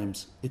at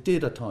times. It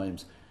did at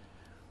times.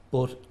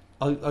 But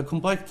I'll come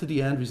back to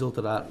the end result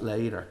of that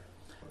later.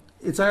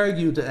 It's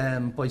argued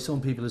by some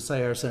people who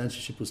say our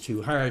censorship was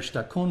too harsh,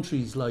 that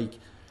countries like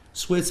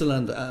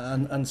Switzerland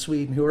and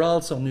Sweden, who are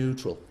also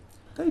neutral,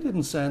 they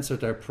didn't censor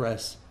their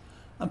press.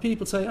 And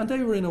people say, and they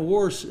were in a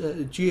worse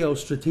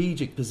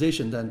geostrategic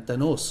position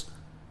than us.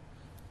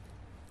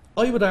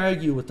 I would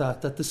argue with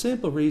that the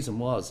simple reason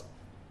was,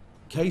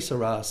 que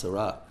sera,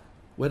 sera.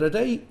 Whether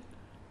they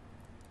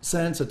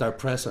censored their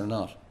press or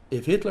not,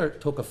 if Hitler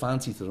took a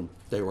fancy to them,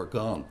 they were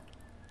gone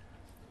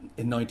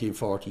in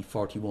 1940,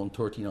 41,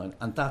 39,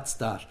 and that's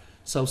that.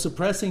 So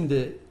suppressing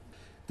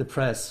the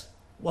press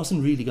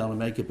wasn't really going to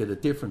make a bit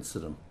of difference to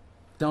them.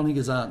 Don't think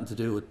it's anything to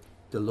do with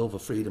the love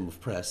of freedom of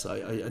press.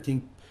 I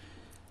think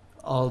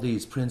all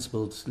these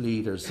principled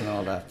leaders and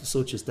all that,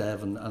 such as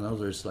Dev and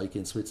others like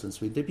in Switzerland,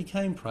 Sweden, they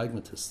became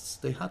pragmatists.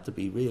 They had to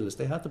be realists.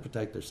 They had to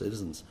protect their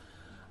citizens.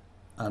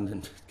 And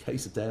in the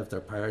case of Dev, their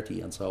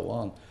party and so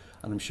on.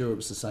 And I'm sure it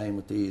was the same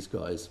with these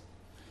guys.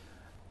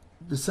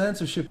 The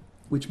censorship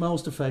which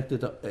most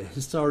affected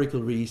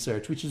historical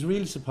research, which is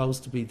really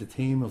supposed to be the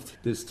theme of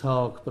this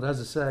talk, but as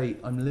I say,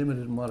 I'm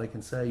limited in what I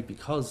can say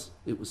because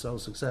it was so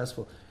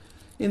successful.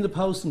 In the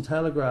Post and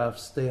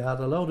Telegraphs, they had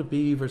a load of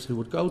beavers who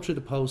would go through the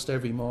post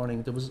every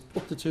morning. There was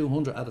up to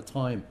 200 at a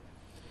time.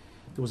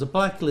 There was a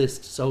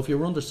blacklist, so if you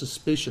were under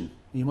suspicion,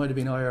 you might have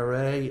been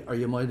IRA or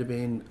you might have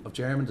been of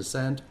German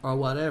descent or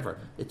whatever,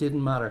 it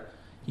didn't matter.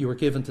 You were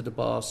given to the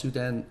boss, who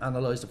then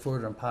analysed it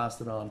further and passed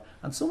it on.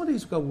 And some of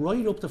these would go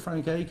right up to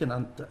Frank Aiken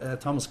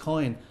and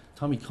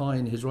Tommy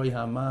Coyne, his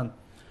right-hand man.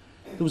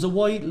 There was a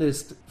white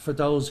list for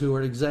those who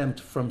were exempt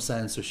from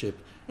censorship.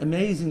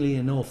 Amazingly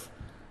enough,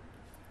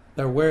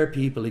 there were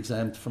people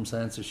exempt from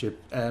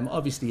censorship,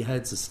 obviously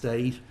heads of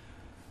state,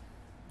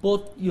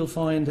 but you'll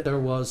find there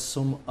was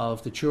some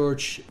of the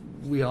church.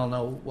 We all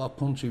know what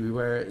country we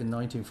were in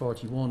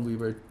 1941. We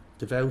were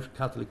devout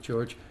Catholic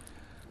church.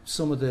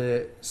 Some of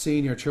the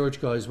senior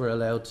church guys were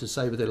allowed to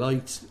say what they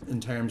liked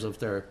in terms of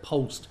their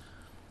post,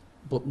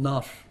 but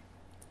not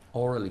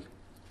orally.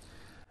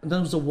 And then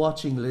there was a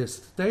watching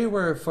list. They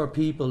were for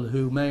people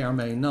who may or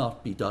may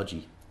not be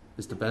dodgy,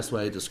 is the best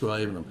way of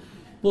describing them.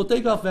 But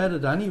they got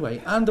vetted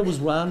anyway, and there was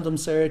random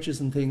searches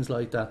and things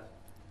like that.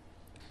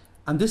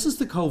 And this is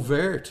the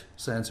covert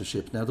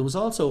censorship. Now, there was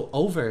also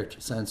overt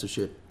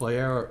censorship by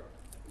our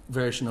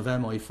version of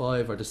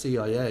MI5 or the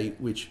CIA,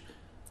 which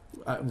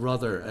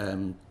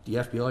the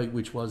FBI,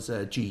 which was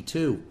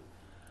G2.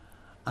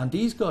 And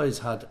these guys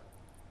had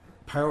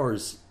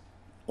powers,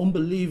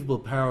 unbelievable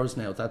powers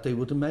now, that they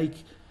would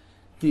make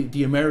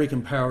the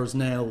American powers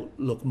now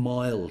look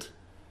mild,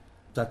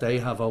 that they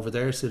have over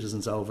their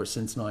citizens over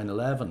since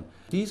 9/11.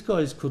 These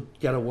guys could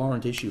get a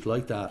warrant issued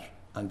like that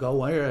and go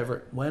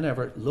wherever,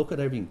 whenever, look at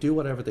everything, do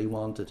whatever they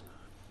wanted.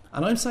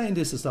 And I'm saying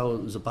this as though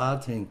it was a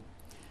bad thing.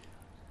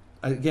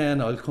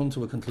 Again, I'll come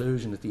to a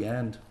conclusion at the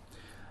end.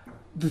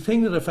 The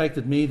thing that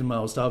affected me the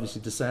most,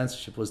 obviously, the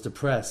censorship, was the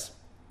press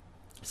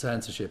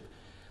censorship.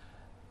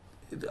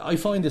 I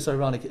find this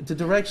ironic. The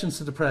Directions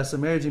to the Press,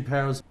 Emerging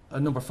Powers,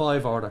 number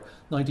 5 order,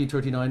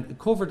 1939, it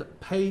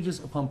covered pages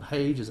upon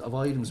pages of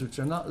items which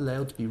are not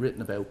allowed to be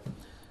written about.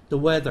 The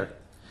weather.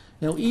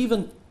 Now,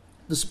 even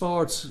the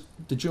sports,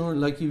 the journal,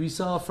 like we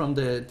saw from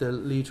the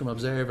Leitrim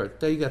Observer,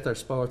 they get their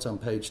sports on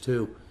page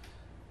 2,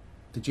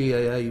 the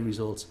GAA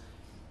results.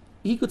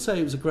 He could say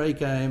it was a great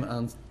game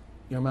and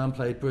your man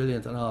played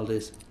brilliant and all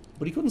this,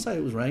 but he couldn't say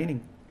it was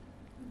raining.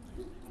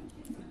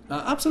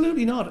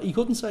 Absolutely not. He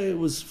couldn't say it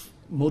was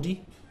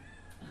muddy,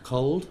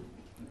 cold.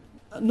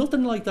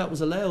 Nothing like that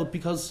was allowed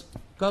because,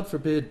 God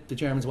forbid, the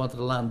Germans wanted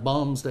to land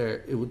bombs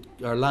there,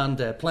 or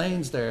land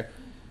planes there.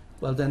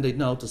 Well, then they'd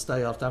know to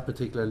stay off that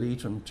particular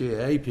Leitrim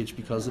GAA pitch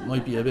because it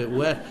might be a bit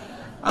wet.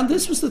 And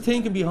this was the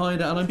thinking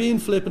behind it, and I'm being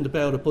flippant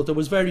about it, but there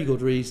was very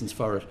good reasons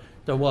for it.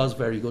 There was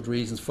very good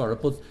reasons for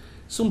it, but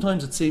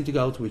sometimes it seemed to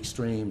go to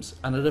extremes,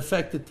 and it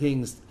affected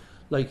things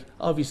like,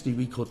 obviously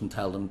we couldn't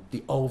tell them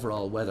the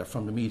overall weather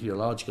from the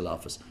meteorological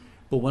office,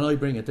 but when I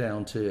bring it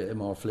down to a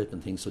more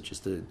flippant thing such as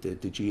the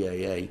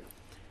GAA,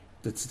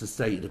 that's the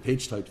state of the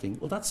pitch type thing,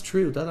 well, that's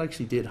true, that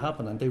actually did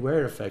happen and they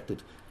were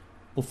affected,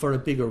 but for a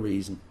bigger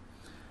reason.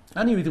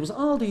 Anyway, there was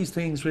all these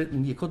things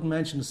written. You couldn't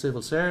mention the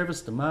civil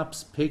service, the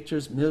maps,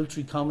 pictures,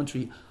 military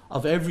commentary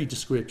of every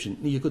description.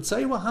 You could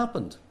say what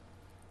happened,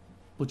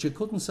 but you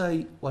couldn't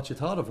say what you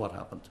thought of what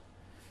happened.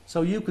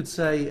 So you could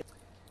say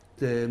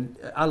the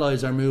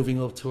Allies are moving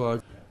up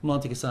toward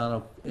Monte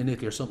Cassino in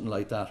Italy or something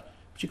like that,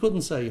 but you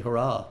couldn't say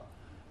hurrah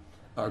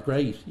or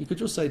great. You could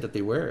just say that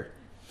they were.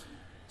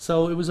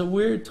 So it was a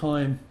weird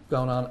time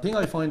going on. The thing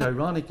I find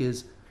ironic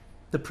is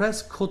the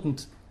press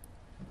couldn't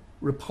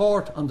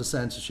report on the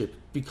censorship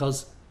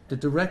because the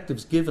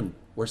directives given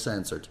were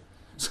censored.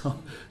 So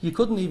you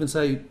couldn't even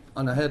say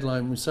on a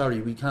headline, "We're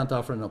sorry, we can't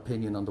offer an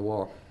opinion on the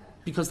war,"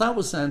 because that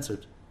was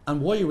censored,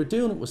 and why you were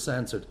doing it was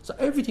censored. So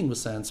everything was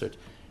censored.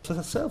 From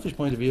a selfish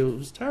point of view, it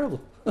was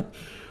terrible.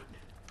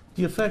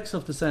 The effects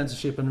of the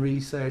censorship and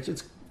research,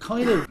 it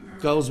kind of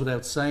goes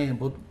without saying,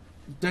 but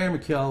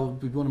Dermot Keogh would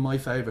be one of my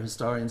favourite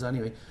historians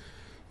anyway.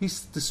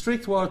 The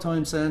strict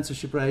wartime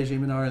censorship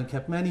regime in Ireland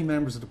kept many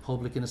members of the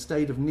public in a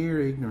state of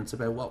near ignorance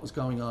about what was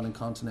going on in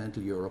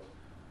continental Europe.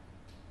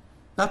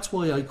 That's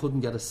why I couldn't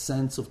get a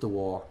sense of the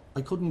war.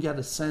 I couldn't get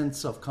a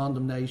sense of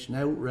condemnation,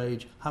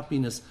 outrage,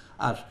 happiness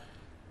at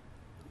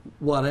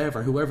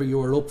whatever, whoever you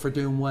were up for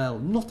doing well.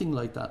 Nothing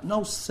like that.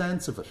 No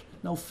sense of it.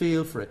 No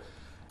feel for it.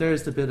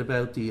 There's the bit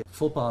about the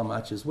football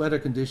matches. Weather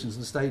conditions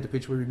and the state of the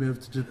pitch were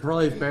removed to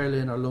deprive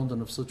Berlin or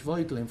London of such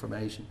vital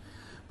information.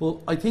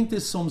 Well, I think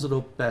this sums it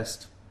up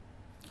best.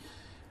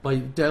 By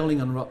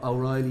Dowling and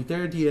O'Reilly,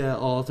 they're the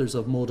authors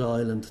of Mud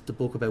Island, the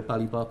book about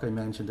Ballybock I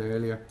mentioned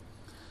earlier.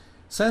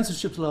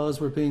 Censorship laws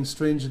were being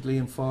stringently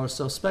enforced,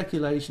 so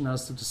speculation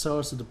as to the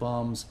source of the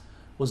bombs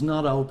was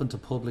not open to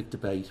public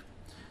debate,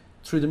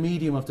 through the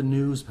medium of the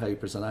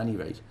newspapers at any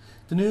rate.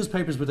 The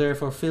newspapers were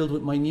therefore filled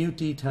with minute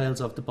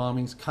details of the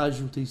bombings,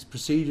 casualties,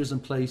 procedures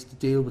in place to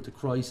deal with the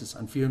crisis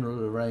and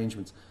funeral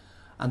arrangements.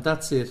 And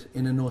that's it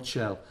in a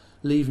nutshell,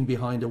 leaving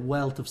behind a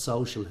wealth of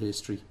social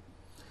history.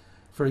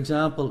 For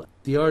example,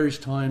 the Irish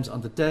Times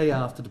on the day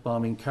after the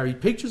bombing carried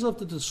pictures of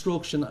the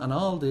destruction and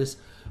all this,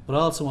 but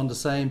also on the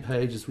same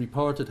pages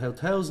reported how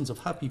thousands of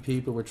happy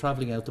people were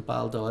travelling out to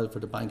Baldoyle for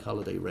the bank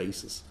holiday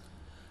races.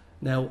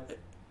 Now,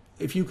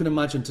 if you can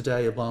imagine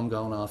today a bomb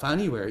going off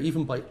anywhere,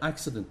 even by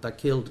accident, that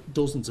killed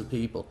dozens of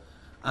people,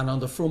 and on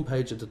the front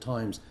page of the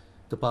Times,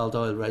 the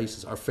Baldoyle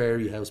races or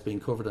Fairy House being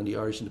covered on the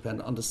Irish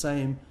Independent on the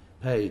same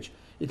page,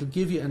 it'll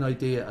give you an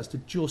idea as to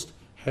just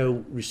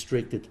how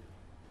restricted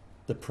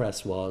the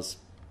press was.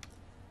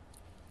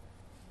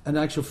 In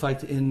actual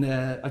fact,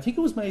 I think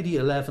it was May the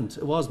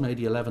 11th,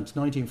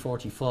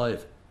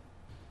 1945,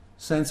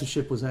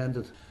 censorship was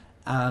ended,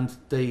 and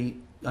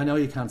I know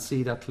you can't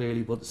see that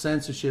clearly, but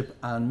censorship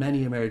and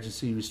many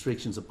emergency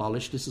restrictions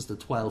abolished. This is the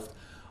 12th.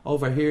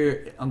 Over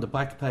here on the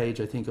back page,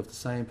 I think, of the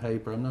same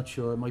paper, I'm not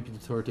sure, it might be the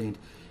 13th,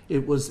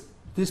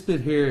 this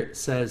bit here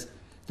says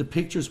the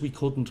pictures we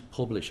couldn't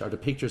publish, or the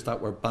pictures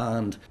that were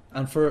banned.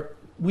 And for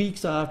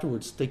weeks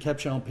afterwards, they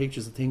kept showing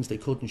pictures of things they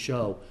couldn't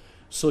show,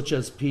 such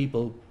as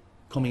people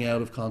coming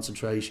out of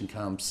concentration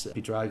camps,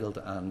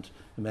 bedraggled and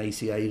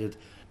emaciated.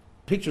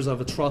 Pictures of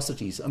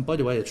atrocities, and by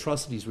the way,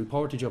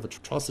 reportage of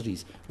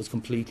atrocities was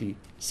completely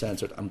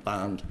censored and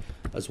banned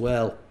as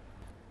well.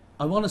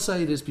 I want to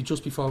say this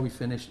just before we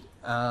finish,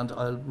 and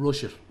I'll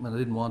rush it when I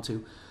didn't want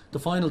to. The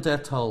final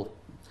death toll.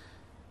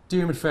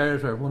 Diarmaid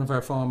Ferreter, one of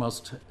our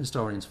foremost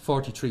historians,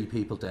 43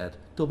 people dead.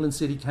 Dublin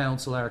City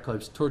Council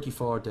Archives,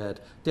 34 dead.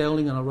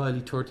 Dowling and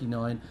O'Reilly,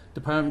 39.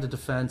 Department of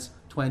Defence,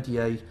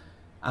 28.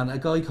 And a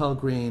guy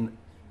called Green,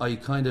 I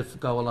kind of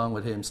go along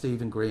with him,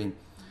 Stephen Green.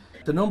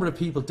 The number of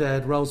people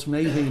dead rose from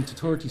 18 to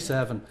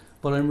 37,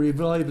 but I'm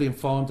reliably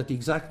informed that the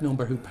exact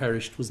number who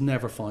perished was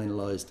never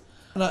finalised.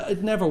 And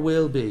it never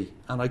will be,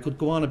 and I could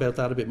go on about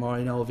that a bit more.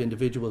 I know of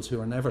individuals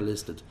who are never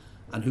listed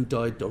and who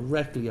died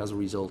directly as a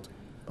result.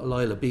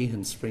 Lila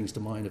Behan springs to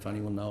mind if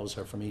anyone knows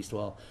her from East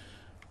Wall.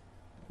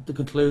 The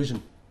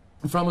conclusion.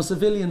 From a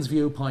civilian's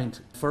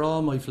viewpoint, for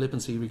all my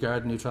flippancy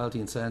regarding neutrality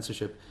and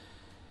censorship,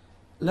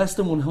 less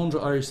than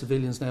 100 Irish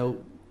civilians now,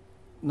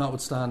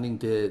 notwithstanding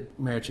the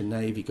Merchant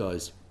Navy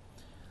guys,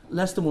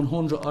 less than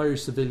 100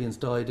 Irish civilians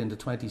died in the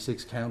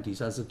 26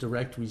 counties as a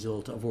direct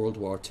result of World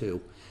War II.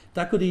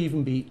 That could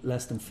even be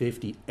less than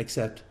 50,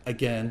 except,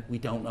 again, we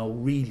don't know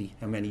really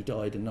how many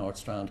died in North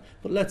Strand.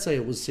 But let's say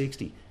it was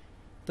 60.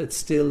 That's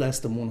still less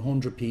than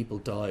 100 people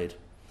died.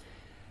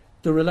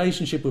 The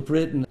relationship with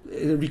Britain,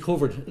 it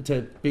recovered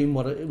to being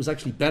what it was,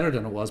 actually better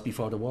than it was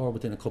before the war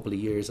within a couple of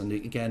years. And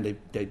again,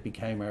 they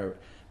became our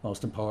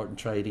most important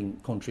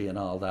trading country and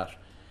all that.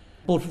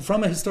 But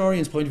from a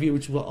historian's point of view,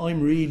 which is what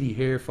I'm really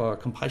here for,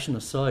 compassion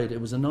aside,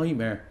 it was a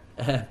nightmare.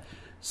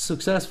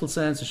 Successful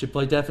censorship,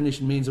 by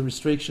definition, means a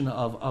restriction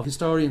of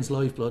historians'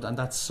 lifeblood, and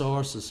that's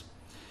sources.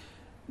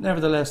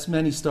 Nevertheless,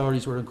 many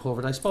stories were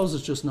uncovered. I suppose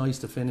it's just nice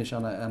to finish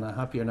on a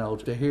happier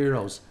note. The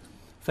heroes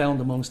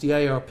found amongst the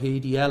ARP,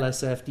 the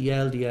LSF, the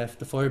LDF,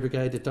 the Fire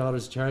Brigade, the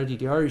Daughters of Charity,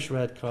 the Irish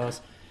Red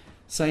Cross,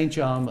 St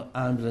John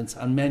Ambulance,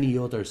 and many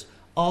others.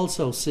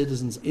 Also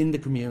citizens in the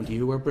community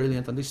who were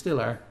brilliant, and they still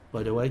are,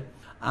 by the way.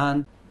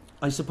 And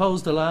I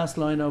suppose the last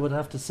line I would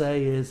have to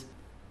say is,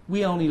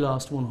 we only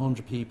lost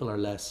 100 people or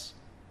less.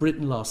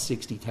 Britain lost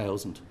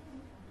 60,000.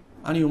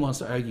 Anyone wants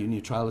to argue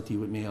neutrality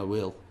with me, I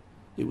will.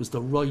 It was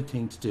the right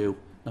thing to do,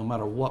 no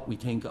matter what we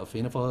think of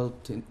Fianna Fáil,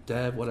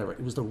 Dev, whatever.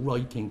 It was the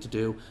right thing to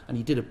do, and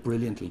he did it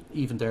brilliantly.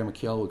 Even Dermot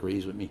Keogh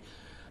agrees with me.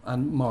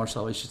 And more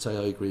so, I should say,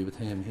 I agree with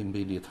him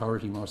being the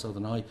authority more so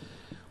than I.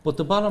 But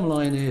the bottom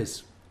line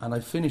is, and I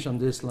finish on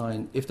this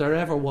line, if there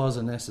ever was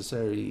a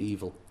necessary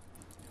evil,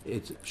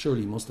 it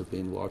surely must have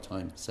been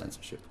wartime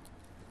censorship.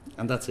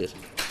 And that's it.